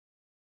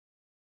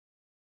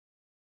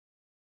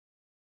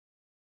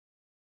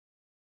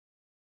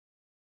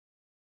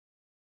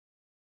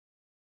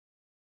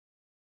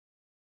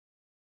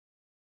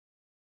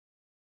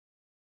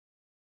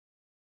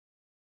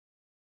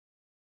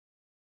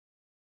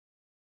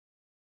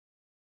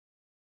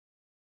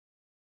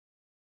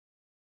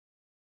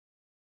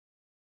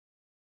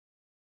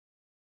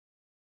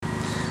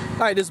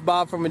Alright, this is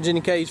Bob from Virginia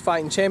Cage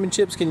Fighting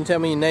Championships. Can you tell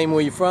me your name,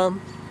 where you're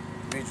from?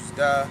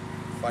 Demetrius,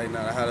 fighting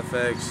out of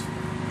Halifax.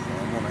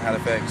 I'm on the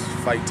Halifax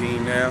fight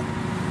team now.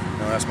 You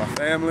know, that's my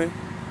family.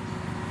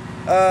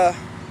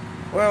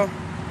 Well,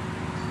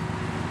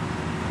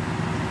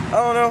 I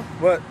don't know,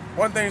 but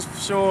one thing's for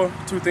sure,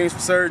 two things for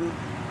certain.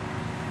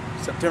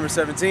 September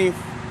 17th,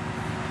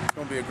 it's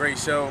gonna be a great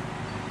show.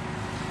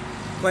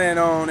 Plan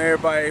on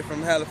everybody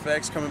from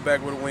Halifax coming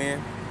back with a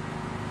win.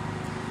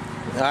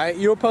 Alright,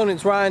 your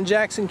opponent's Ryan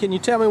Jackson. Can you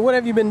tell me what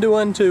have you been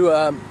doing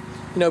to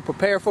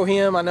prepare for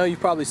him? I know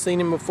you've probably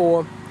seen him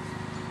before.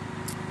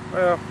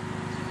 Well,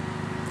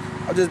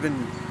 I've just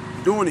been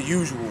doing the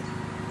usual,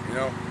 you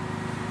know,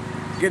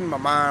 getting my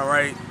mind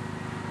right.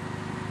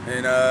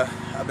 And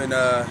I've been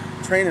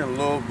training a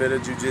little bit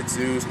of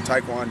jiu-jitsu, some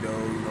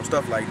taekwondo, you know,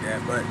 stuff like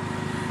that, but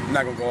I'm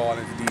not gonna go all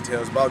into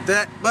details about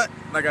that. But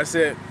like I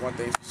said, one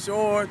thing's for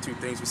sure, two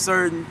things for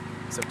certain.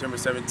 September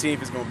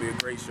 17th is gonna be a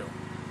great show.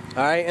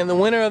 Alright, and the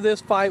winner of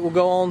this fight will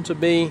go on to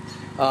be,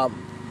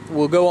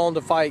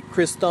 fight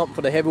Chris Stump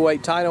for the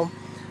heavyweight title.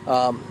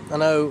 I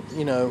know,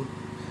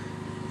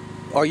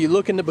 are you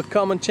looking to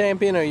become a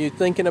champion? Are you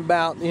thinking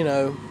about, I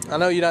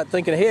know you're not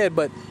thinking ahead,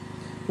 but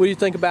what do you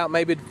think about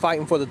maybe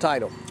fighting for the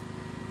title?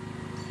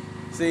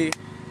 See,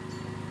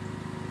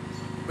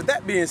 with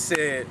that being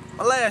said,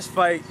 my last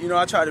fight,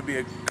 I tried to be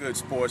a good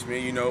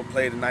sportsman,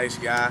 played a nice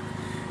guy.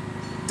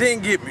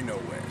 Didn't get me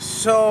nowhere.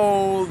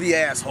 So the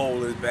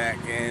asshole is back,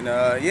 and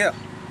yeah,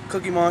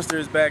 Cookie Monster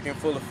is back in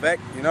full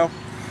effect,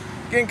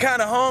 Getting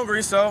kind of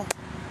hungry, so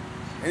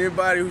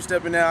anybody who's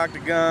stepping that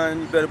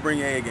octagon, you better bring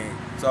your A game.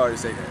 Sorry to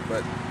say that,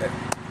 but hey,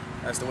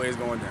 that's the way it's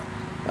going down.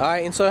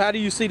 Alright, and so how do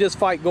you see this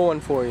fight going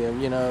for you,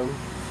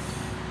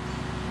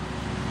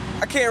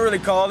 I can't really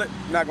call it.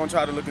 I'm not going to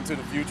try to look into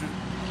the future.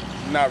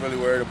 I'm not really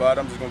worried about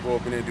it. I'm just going to go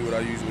up in there and do what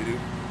I usually do.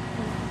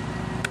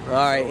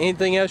 Alright,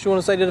 anything else you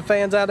want to say to the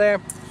fans out there?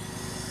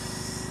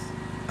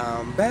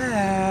 I'm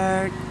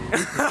back.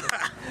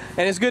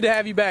 And it's good to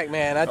have you back,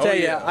 man. I tell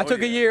you, I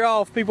took a year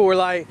off. People were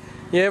like,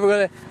 yeah,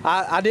 we're gonna.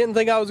 I didn't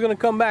think I was gonna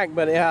come back,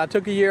 but yeah, I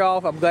took a year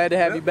off. I'm glad to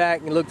have you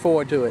back and look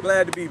forward to it.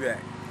 Glad to be back.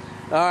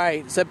 All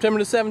right, September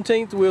the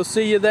 17th, we'll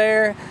see you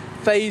there.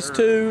 Phase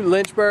 2,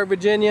 Lynchburg,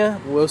 Virginia.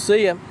 We'll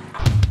see you.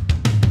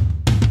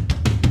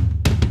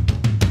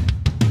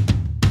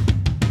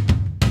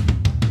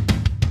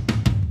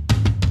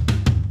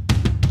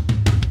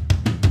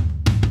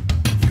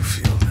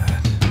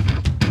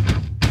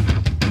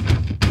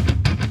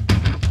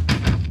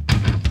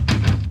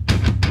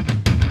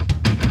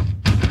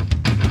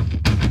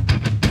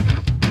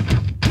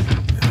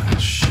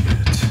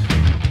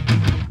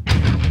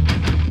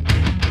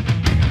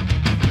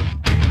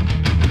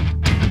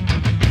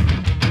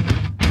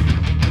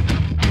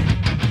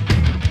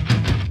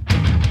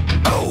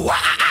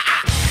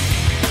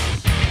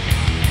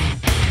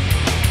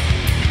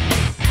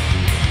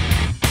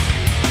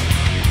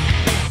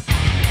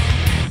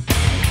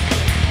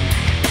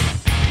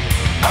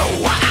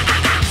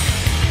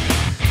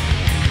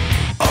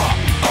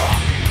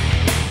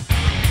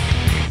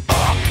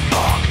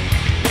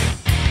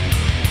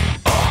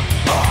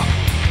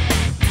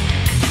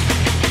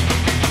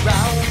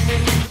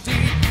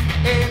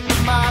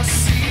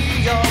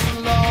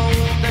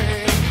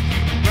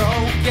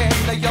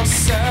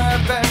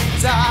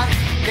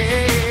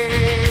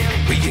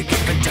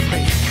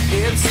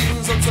 It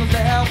seems what's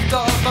left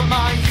of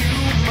my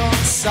human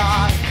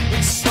side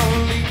is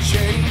slowly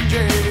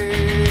changing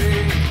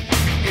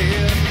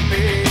in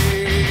me.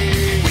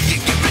 Will you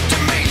give it to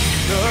me?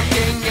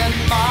 Looking at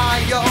my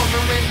own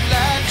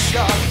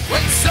reflection,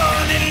 when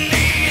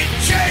suddenly it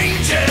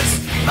changes,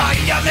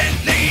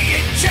 violently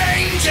it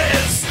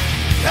changes.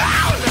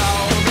 Oh no,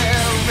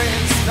 there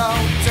is no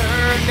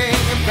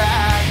turning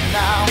back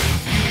now.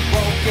 You've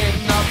woken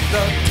up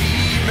the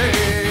demon.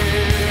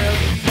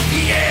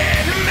 Yeah.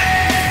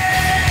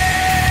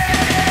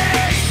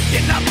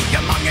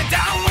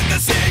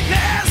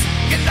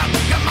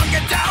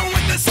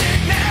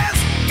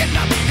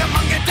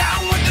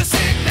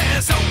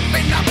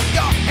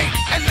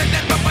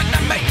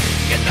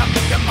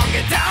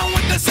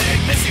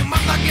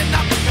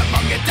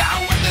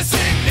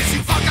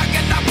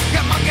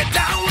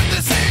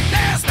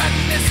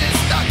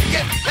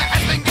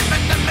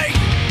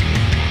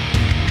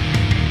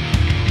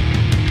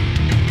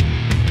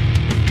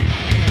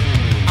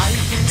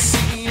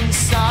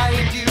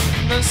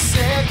 The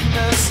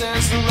sickness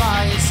is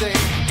rising.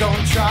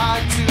 Don't try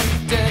to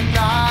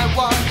deny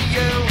what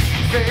you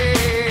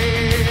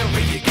feel.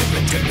 Will you give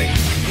it to me?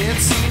 It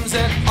seems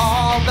that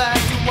all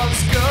that was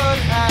good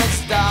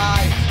has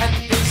died and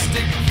is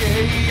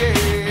decaying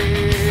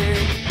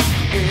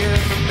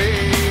in me.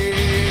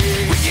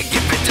 Will you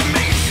give it to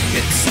me?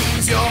 It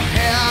seems you're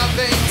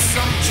having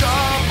some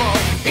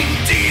trouble in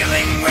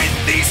dealing with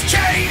these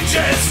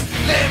changes,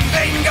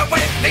 living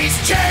with these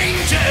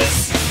changes.